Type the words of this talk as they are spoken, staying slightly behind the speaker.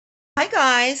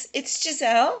guys, it's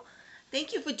Gisele.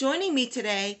 Thank you for joining me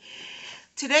today.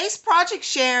 Today's project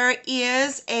share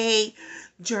is a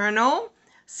journal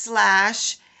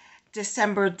slash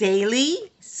December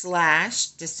daily slash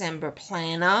December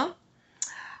planner.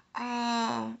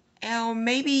 Or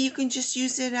maybe you can just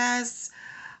use it as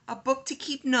a book to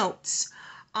keep notes.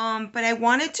 But I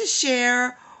wanted to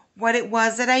share what it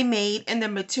was that I made and the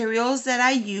materials that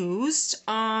I used.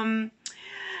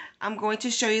 I'm going to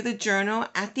show you the journal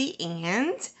at the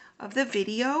end of the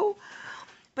video.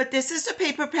 But this is the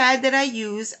paper pad that I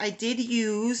use. I did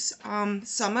use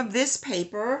some of this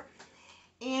paper.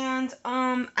 And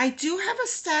I do have a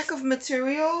stack of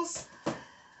materials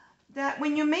that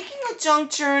when you're making a junk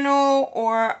journal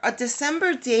or a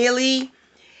December daily,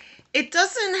 it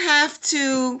doesn't have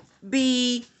to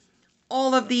be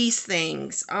all of these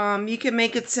things. You can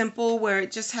make it simple where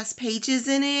it just has pages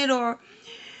in it, or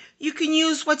you can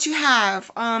use what you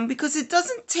have because it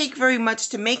doesn't take very much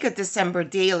to make a December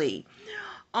daily.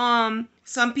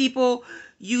 Some people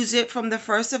use it from the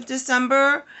 1st of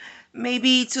December,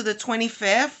 maybe to the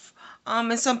 25th.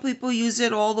 And some people use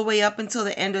it all the way up until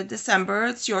the end of December.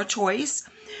 It's your choice.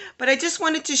 But I just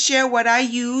wanted to share what I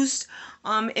used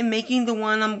in making the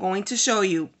one I'm going to show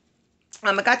you.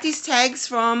 I got these tags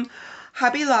from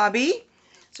Hobby Lobby.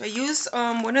 So I used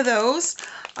one of those.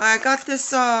 I got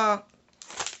this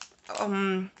what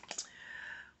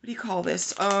do you call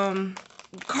this?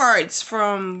 Cards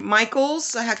from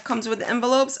Michaels. It comes with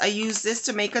envelopes. I use this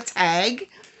to make a tag.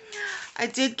 I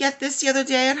did get this the other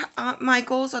day at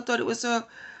Michaels. I thought it was a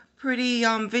pretty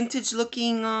vintage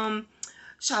looking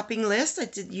shopping list. I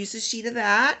did use a sheet of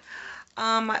that.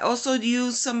 I also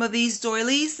used some of these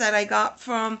doilies that I got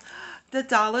from the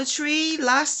Dollar Tree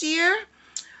last year.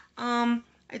 I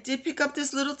did pick up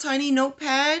this little tiny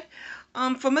notepad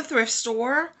from a thrift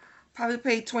store. Probably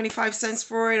paid 25 cents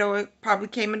for it, or it probably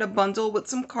came in a bundle with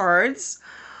some cards.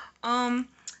 I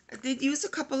did use a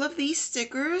couple of these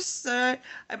stickers that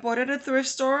I bought at a thrift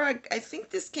store. I think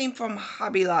this came from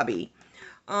Hobby Lobby,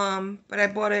 but I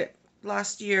bought it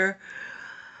last year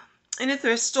in a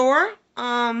thrift store.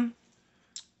 I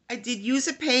did use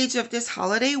a page of this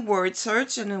holiday word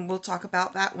search, and then we'll talk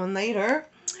about that one later.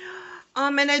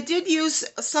 And I did use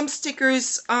some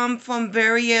stickers from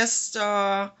various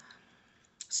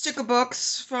sticker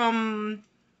books from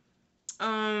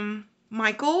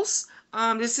Michaels.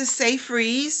 This is Say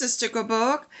Freeze, the sticker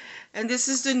book, and this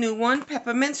is the new one,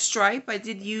 Peppermint Stripe. I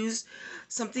did use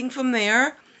something from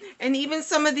there, and even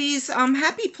some of these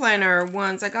Happy Planner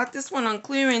ones. I got this one on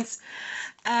clearance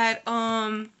at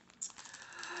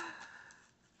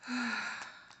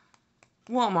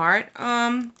Walmart,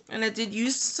 and I did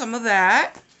use some of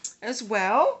that as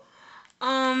well.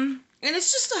 And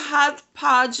it's just a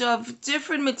hodgepodge of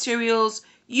different materials.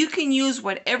 You can use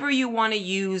whatever you want to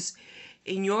use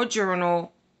in your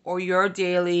journal or your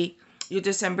daily, your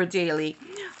December daily.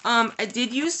 I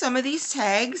did use some of these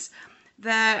tags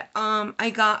that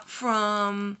I got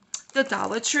from the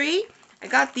Dollar Tree. I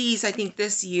got these, I think,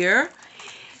 this year.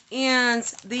 And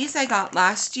these I got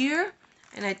last year.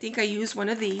 And I think I used one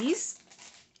of these.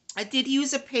 I did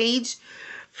use a page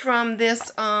from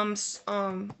this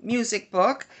music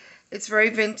book. It's very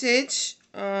vintage.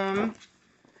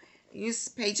 Use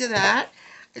a page of that.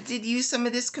 I did use some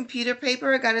of this computer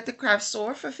paper I got at the craft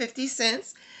store for 50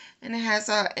 cents. And it has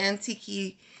an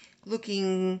antique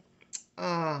looking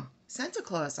Santa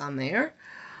Claus on there.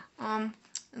 And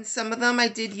some of them I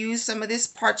did use some of this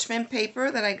parchment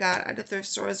paper that I got at the thrift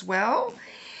store as well.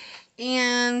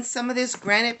 And some of this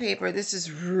granite paper. This is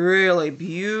really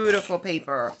beautiful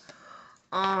paper.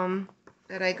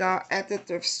 That I got at the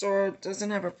thrift store. It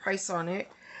doesn't have a price on it.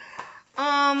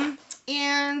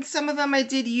 And some of them I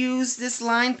did use this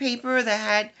lined paper that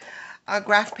had a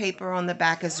graph paper on the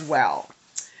back as well.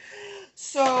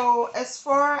 So as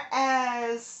far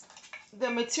as the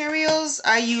materials,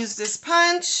 I used this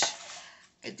punch.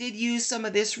 I did use some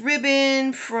of this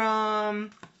ribbon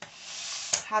from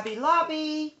Hobby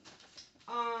Lobby.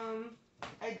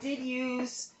 I did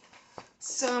use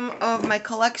some of my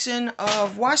collection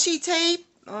of washi tape,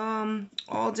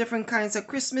 all different kinds of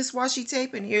Christmas washi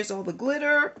tape, and here's all the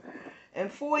glitter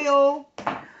and foil.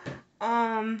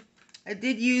 I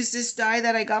did use this die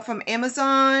that I got from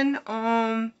Amazon.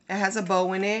 It has a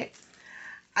bow in it.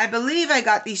 I believe I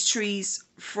got these trees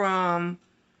from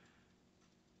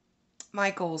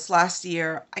Michaels last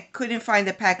year. I couldn't find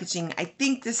the packaging. I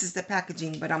think this is the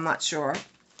packaging, but I'm not sure.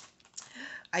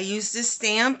 I used this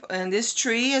stamp and this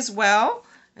tree as well,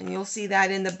 and you'll see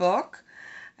that in the book.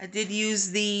 I did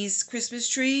use these Christmas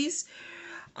trees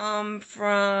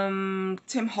from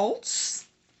Tim Holtz.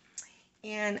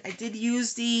 And I did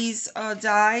use these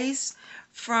dies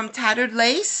from Tattered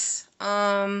Lace.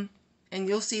 And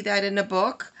you'll see that in the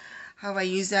book, how I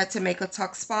use that to make a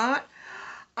tuck spot.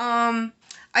 I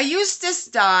used this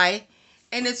die,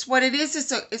 and it's what it is.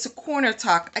 It's a corner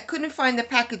tuck. I couldn't find the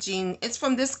packaging. It's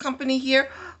from this company here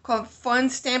called Fun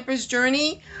Stamper's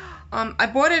Journey. I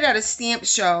bought it at a stamp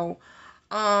show.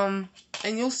 And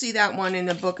you'll see that one in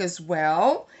the book as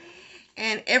well.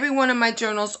 And every one of my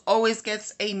journals always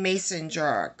gets a mason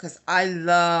jar because I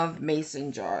love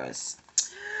mason jars.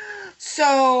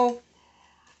 So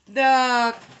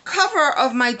the cover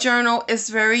of my journal is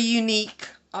very unique.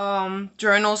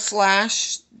 Journal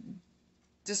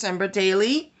 / December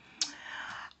Daily.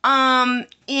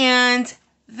 And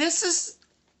this is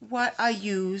what I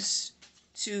use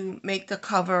to make the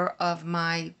cover of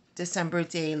my December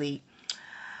Daily.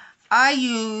 I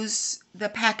use the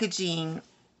packaging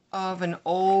of an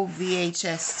old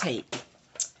VHS tape.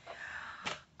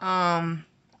 And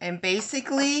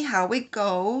basically how it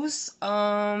goes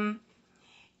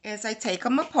is I take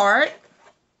them apart,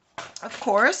 of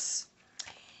course,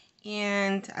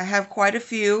 and I have quite a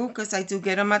few because I do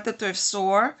get them at the thrift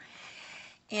store.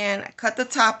 And I cut the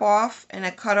top off, and I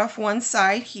cut off one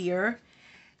side here,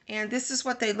 and this is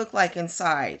what they look like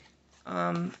inside.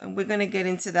 And we're going to get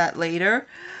into that later.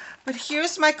 But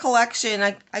here's my collection.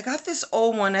 I got this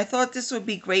old one. I thought this would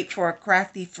be great for a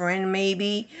crafty friend,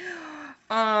 maybe.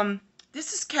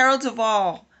 This is Carol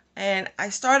Duvall. And I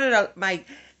started out my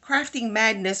crafting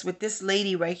madness with this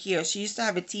lady right here. She used to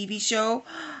have a TV show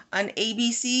on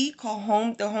ABC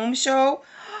called The Home Show.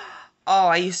 Oh,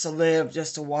 I used to live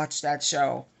just to watch that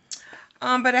show.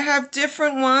 But I have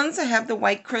different ones. I have the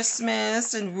White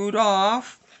Christmas and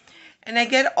Rudolph. And I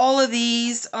get all of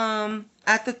these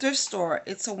at the thrift store.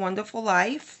 It's a Wonderful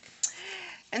Life.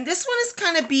 And this one is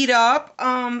kind of beat up.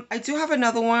 I do have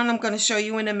another one I'm going to show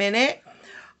you in a minute.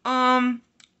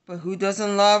 But who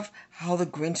doesn't love How the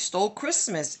Grinch Stole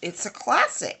Christmas? It's a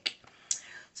classic.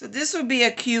 So this would be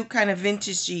a cute kind of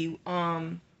vintagey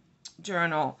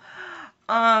journal.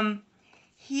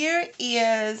 Here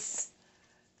is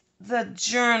the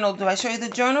journal. Do I show you the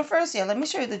journal first? Yeah, let me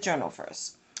show you the journal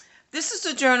first. This is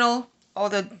the journal, or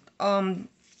the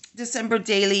December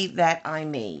Daily that I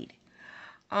made.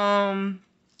 And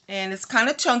it's kind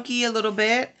of chunky a little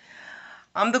bit.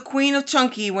 I'm the queen of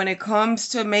chunky when it comes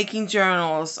to making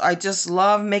journals. I just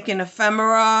love making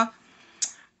ephemera.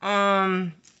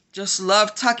 Just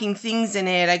love tucking things in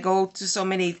it. I go to so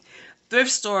many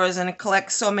thrift stores and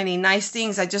collect so many nice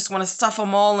things. I just want to stuff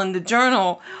them all in the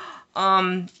journal.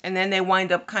 And then they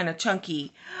wind up kind of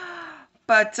chunky.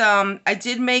 But I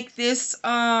did make this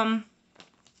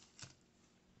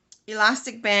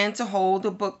elastic band to hold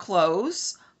the book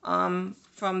closed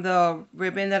from the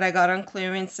ribbon that I got on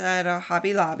clearance at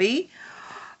Hobby Lobby.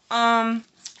 And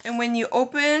when you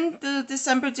open the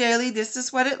December Daily, this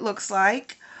is what it looks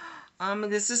like.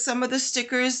 This is some of the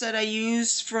stickers that I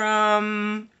used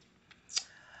from,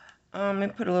 let me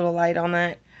put a little light on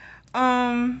that,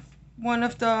 one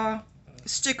of the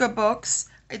sticker books.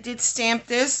 I did stamp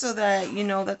this so that you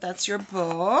know that that's your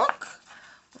book.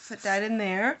 We'll put that in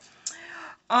there.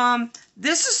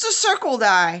 This is the circle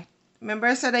die. Remember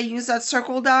I said I used that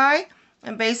circle die?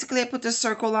 And basically I put the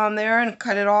circle on there and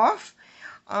cut it off.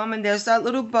 And there's that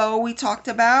little bow we talked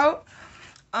about.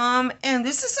 And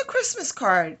this is a Christmas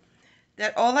card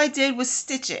that all I did was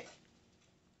stitch it.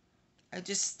 I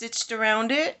just stitched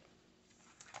around it.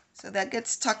 So that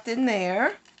gets tucked in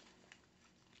there.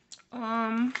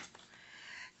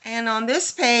 And on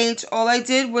this page, all I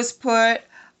did was put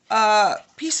a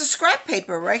piece of scrap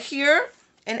paper right here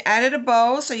and added a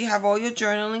bow, so you have all your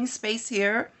journaling space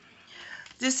here.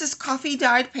 This is coffee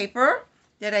dyed paper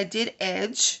that I did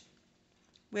edge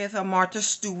with a Martha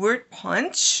Stewart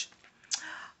punch.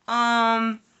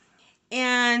 And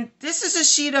this is a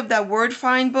sheet of that Word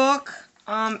Find book.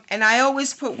 And I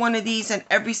always put one of these in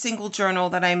every single journal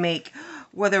that I make,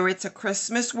 whether it's a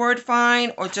Christmas Word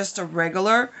Find or just a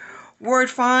regular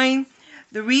Word Find.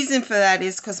 The reason for that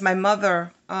is because my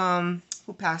mother,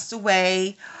 who passed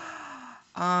away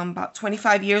about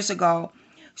 25 years ago,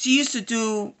 she used to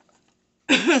do,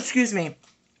 excuse me,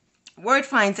 Word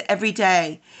Finds every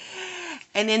day.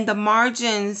 And in the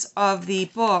margins of the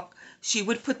book, she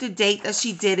would put the date that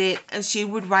she did it, and she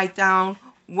would write down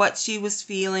what she was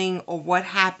feeling or what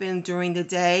happened during the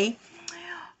day.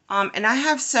 And I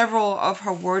have several of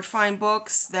her Word Find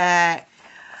books that,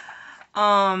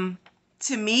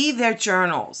 to me, they're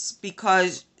journals,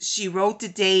 because she wrote the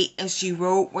date and she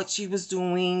wrote what she was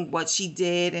doing, what she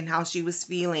did, and how she was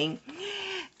feeling.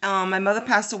 My mother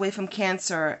passed away from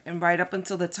cancer, and right up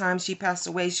until the time she passed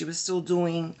away, she was still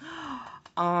doing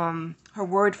her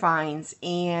word finds,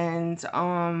 and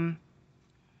some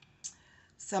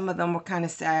of them were kind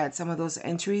of sad, some of those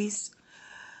entries.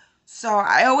 So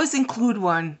I always include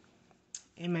one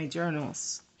in my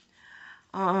journals.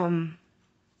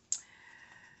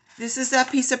 This is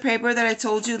that piece of paper that I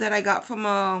told you that I got from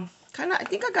a I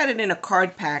think I got it in a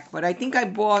card pack, but I think I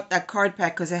bought that card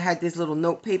pack because it had this little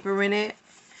note paper in it.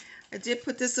 I did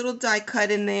put this little die cut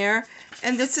in there,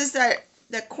 and this is that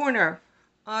corner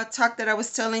tuck that I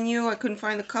was telling you I couldn't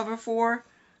find the cover for,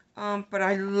 but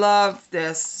I love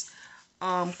this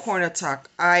corner tuck.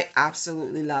 I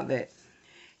absolutely love it.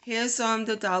 Here's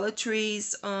the Dollar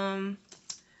Tree's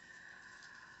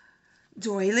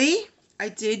doily. I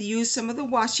did use some of the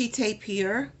washi tape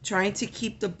here, trying to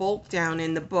keep the bulk down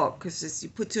in the book, because if you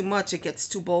put too much, it gets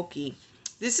too bulky.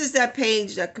 This is that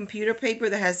page, that computer paper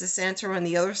that has the Santa on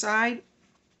the other side.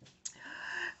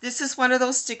 This is one of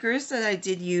those stickers that I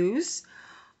did use.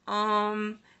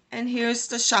 And here's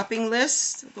the shopping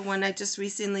list, the one I just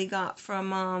recently got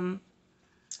from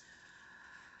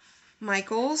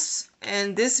Michael's.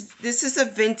 And this is a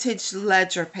vintage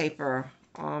ledger paper.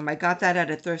 I got that at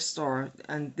a thrift store,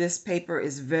 and this paper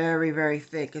is very, very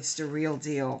thick. It's the real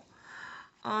deal.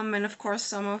 And of course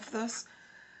some of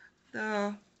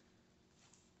the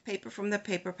paper from the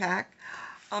paper pack.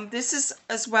 This is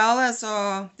as well as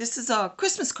this is a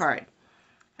Christmas card,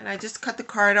 and I just cut the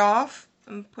card off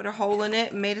and put a hole in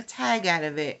it and made a tag out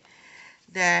of it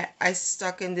that I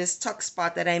stuck in this tuck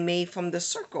spot that I made from the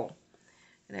circle,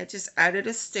 and I just added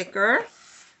a sticker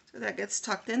so that gets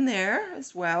tucked in there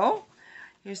as well.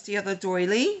 Here's the other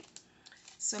doily,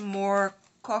 some more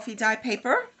coffee dye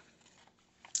paper,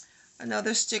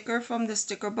 another sticker from the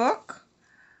sticker book,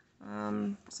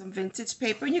 some vintage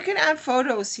paper, and you can add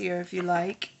photos here if you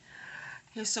like.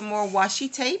 Here's some more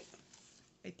washi tape.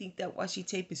 I think that washi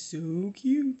tape is so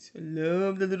cute. I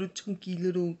love the little chunky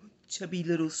little chubby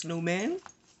little snowman.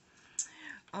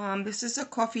 This is a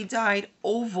coffee dyed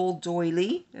oval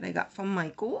doily that I got from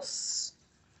Michael's.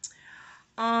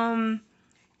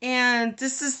 And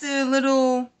this is the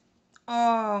little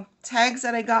tags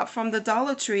that I got from the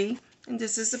Dollar Tree. And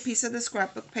this is a piece of the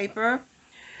scrapbook paper.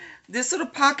 This little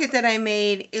pocket that I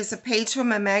made is a page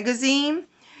from a magazine.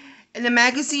 And the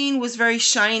magazine was very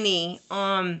shiny.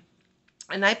 And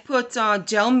I put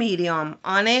gel medium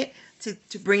on it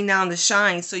to bring down the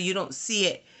shine so you don't see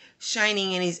it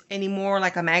shining anymore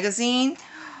like a magazine.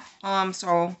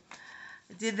 So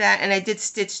I did that, and I did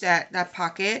stitch that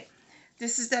pocket.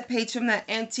 This is that page from that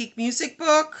antique music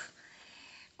book,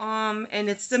 and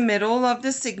it's the middle of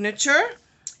the signature.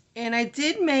 And I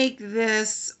did make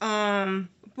this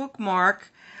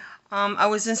bookmark. I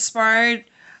was inspired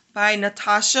by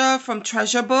Natasha from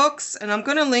Treasure Books, and I'm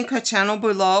going to link her channel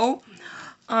below.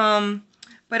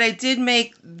 But I did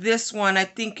make this one. I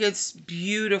think it's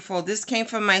beautiful. This came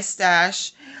from my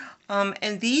stash.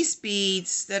 And these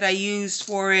beads that I used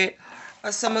for it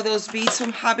are some of those beads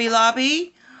from Hobby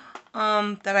Lobby.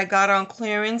 That I got on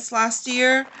clearance last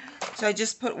year. So I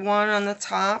just put one on the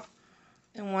top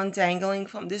and one dangling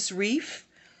from this reef.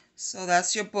 So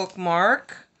that's your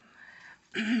bookmark.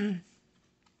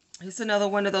 Here's another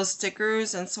one of those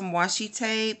stickers and some washi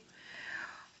tape.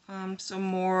 Some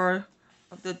more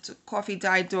of the coffee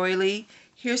dye doily.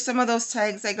 Here's some of those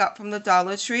tags I got from the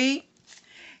Dollar Tree.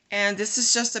 And this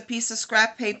is just a piece of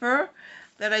scrap paper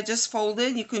that I just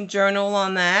folded. You can journal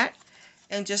on that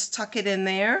and just tuck it in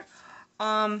there.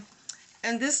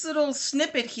 And this little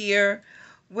snippet here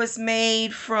was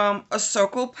made from a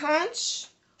circle punch.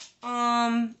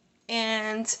 And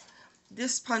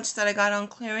this punch that I got on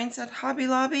clearance at Hobby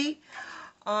Lobby.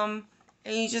 And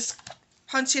you just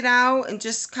punch it out and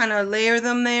just kind of layer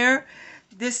them there.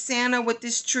 This Santa with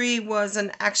this tree was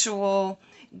an actual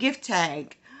gift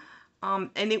tag. And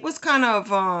it was kind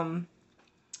of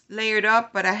layered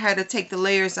up, but I had to take the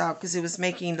layers out because it was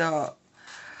making the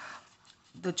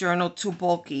journal too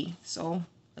bulky. So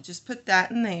I just put that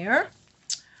in there.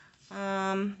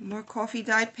 More coffee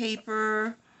dyed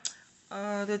paper,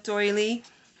 the doily.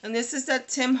 And this is that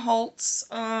Tim Holtz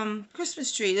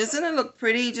Christmas tree. Doesn't it look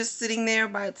pretty just sitting there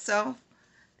by itself?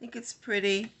 I think it's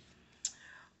pretty.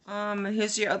 And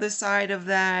here's your other side of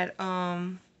that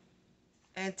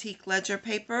antique ledger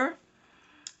paper.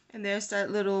 And there's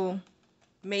that little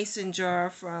mason jar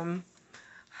from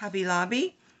Hobby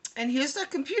Lobby. And here's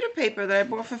that computer paper that I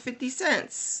bought for 50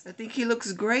 cents. I think he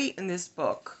looks great in this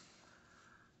book.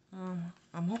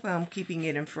 I'm hoping I'm keeping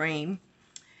it in frame.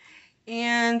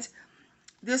 And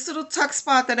this little tuck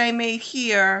spot that I made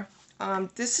here,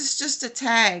 this is just a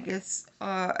tag. It's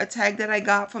a tag that I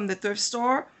got from the thrift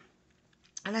store.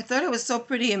 And I thought it was so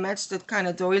pretty. It matched the kind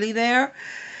of doily there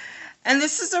And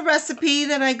this is a recipe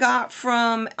that I got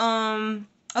from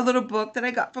a little book that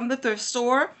I got from the thrift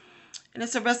store. And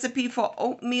it's a recipe for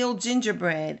oatmeal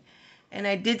gingerbread. And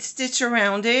I did stitch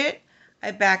around it.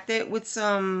 I backed it with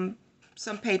some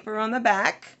paper on the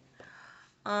back,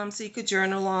 so you could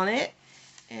journal on it.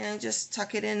 And just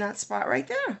tuck it in that spot right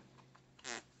there.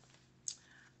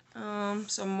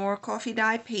 Some more coffee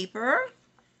dye paper.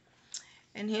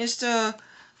 And here's the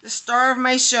star of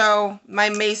my show, my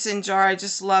mason jar. I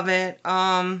just love it.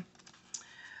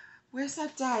 Where's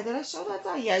that die? Did I show that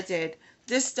die? Yeah, I did.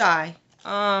 This die.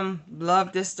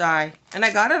 Love this die. And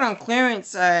I got it on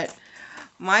clearance at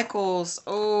Michael's.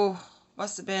 Oh,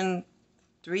 must have been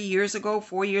 4 years ago,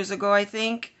 I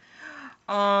think.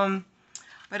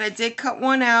 But I did cut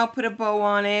one out, put a bow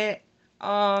on it.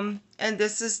 And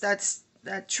this is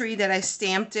that tree that I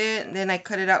stamped it, and then I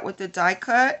cut it out with the die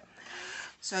cut.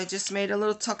 So I just made a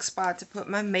little tuck spot to put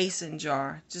my mason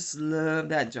jar. Just love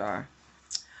that jar.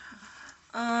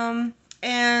 And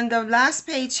the last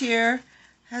page here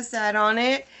has that on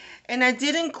it. And I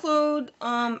did include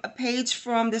a page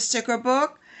from the sticker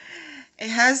book. It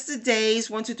has the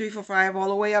days 1, 2, 3, 4, 5 all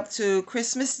the way up to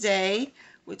Christmas Day,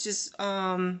 which is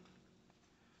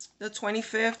the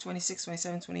 25th, 26th,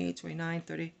 27th, 28th, 29th,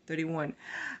 30, 31.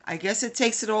 I guess it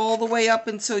takes it all the way up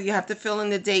until you have to fill in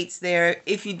the dates there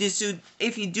if you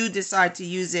do decide to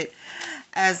use it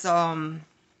as a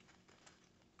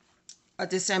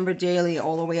December daily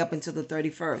all the way up until the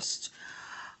 31st.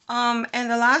 And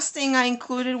the last thing I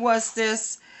included was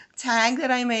this tag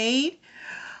that I made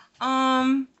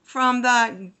from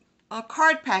that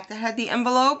card pack that had the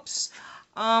envelopes,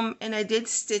 and I did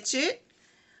stitch it.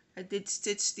 I did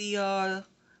stitch the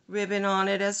ribbon on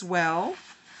it as well.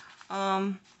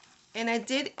 And I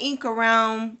did ink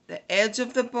around the edge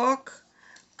of the book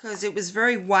because it was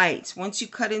very white. Once you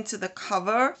cut into the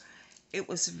cover, it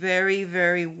was very,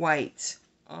 very white.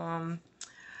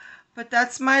 But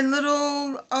that's my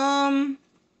little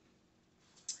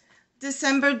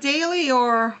December daily,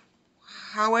 or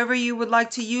however you would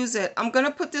like to use it. I'm going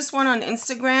to put this one on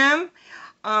Instagram.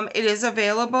 It is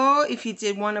available if you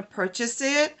did want to purchase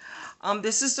it.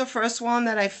 This is the first one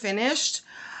that I finished.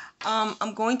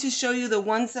 I'm going to show you the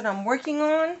ones that I'm working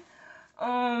on.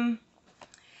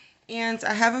 And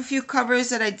I have a few covers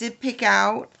that I did pick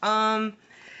out.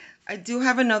 I do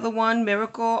have another one,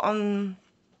 Miracle on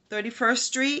 31st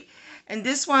Street. And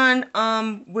this one,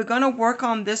 we're going to work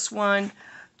on this one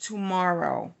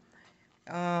tomorrow.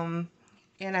 And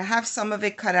I have some of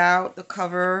it cut out, the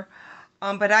cover.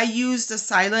 But I used the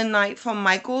Silent Night from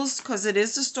Michael's because it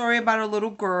is a story about a little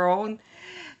girl.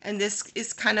 And this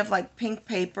is kind of like pink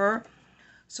paper.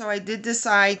 So I did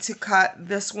decide to cut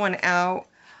this one out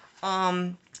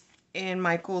in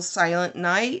Michael's Silent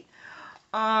Night.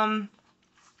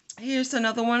 Here's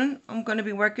another one I'm going to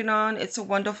be working on. It's a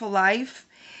Wonderful Life.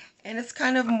 And it's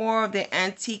kind of more of the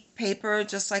antique paper,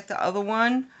 just like the other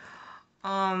one. So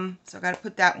I got to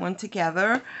put that one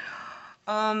together.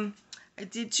 I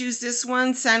did choose this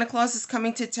one, Santa Claus is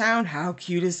Coming to Town. How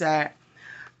cute is that?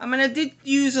 I did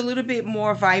use a little bit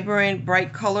more vibrant,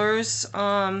 bright colors,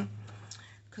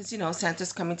 because, you know,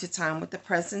 Santa's coming to town with the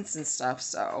presents and stuff,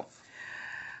 so.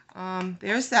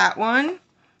 There's that one.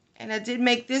 And I did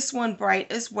make this one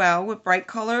bright as well, with bright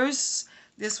colors.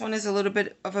 This one is a little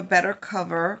bit of a better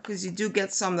cover, because you do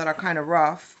get some that are kind of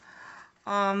rough.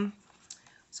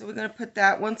 So we're going to put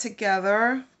that one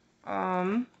together.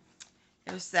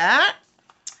 There's that.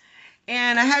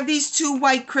 And I have these two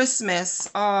White Christmas.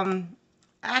 I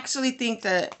actually think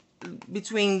that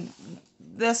between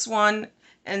this one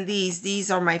and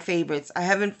these are my favorites. I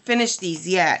haven't finished these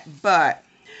yet, but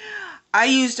I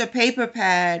used a paper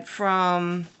pad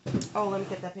from, oh, let me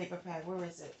get that paper pad. Where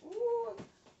is it? Ooh,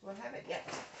 do I have it yet?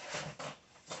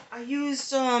 I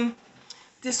used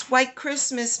this White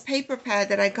Christmas paper pad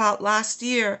that I got last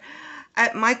year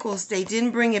at Michael's. They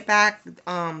didn't bring it back,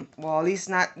 well, at least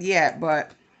not yet,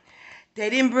 but they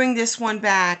didn't bring this one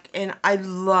back, and I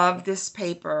love this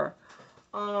paper.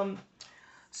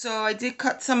 So I did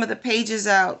cut some of the pages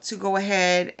out to go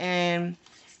ahead and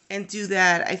do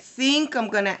that. I think I'm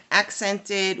going to accent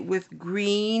it with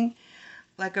green,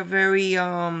 like a very,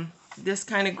 this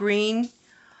kind of green,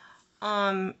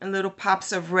 and little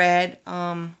pops of red.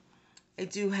 I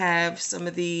do have some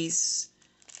of these,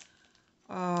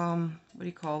 what do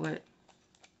you call it,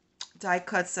 die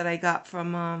cuts that I got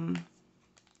from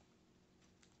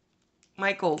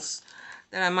Michael's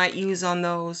that I might use on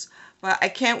those. But I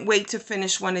can't wait to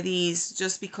finish one of these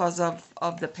just because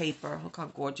of the paper. Look how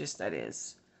gorgeous that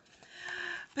is.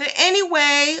 But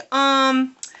anyway,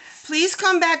 please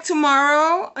come back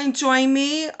tomorrow and join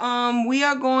me. We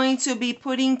are going to be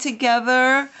putting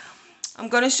together I'm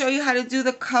going to show you how to do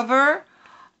the cover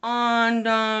on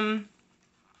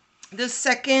the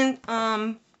second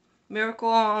Miracle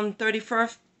on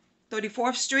 34th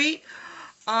Street,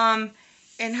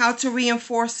 and how to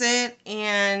reinforce it,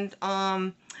 and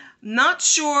not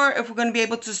sure if we're going to be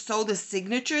able to sew the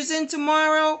signatures in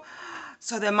tomorrow,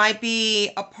 so there might be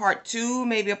a part 2,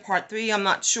 maybe a part 3, I'm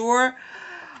not sure,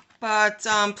 but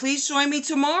please join me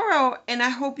tomorrow, and I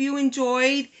hope you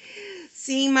enjoyed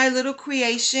seeing my little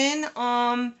creation.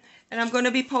 And I'm going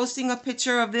to be posting a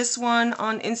picture of this one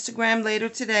on Instagram later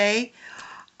today,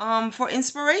 for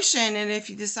inspiration. And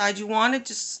if you decide you want it,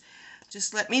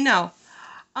 just let me know.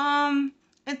 And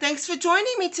thanks for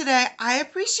joining me today. I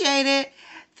appreciate it.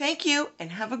 Thank you,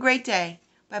 and have a great day.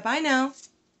 Bye-bye now.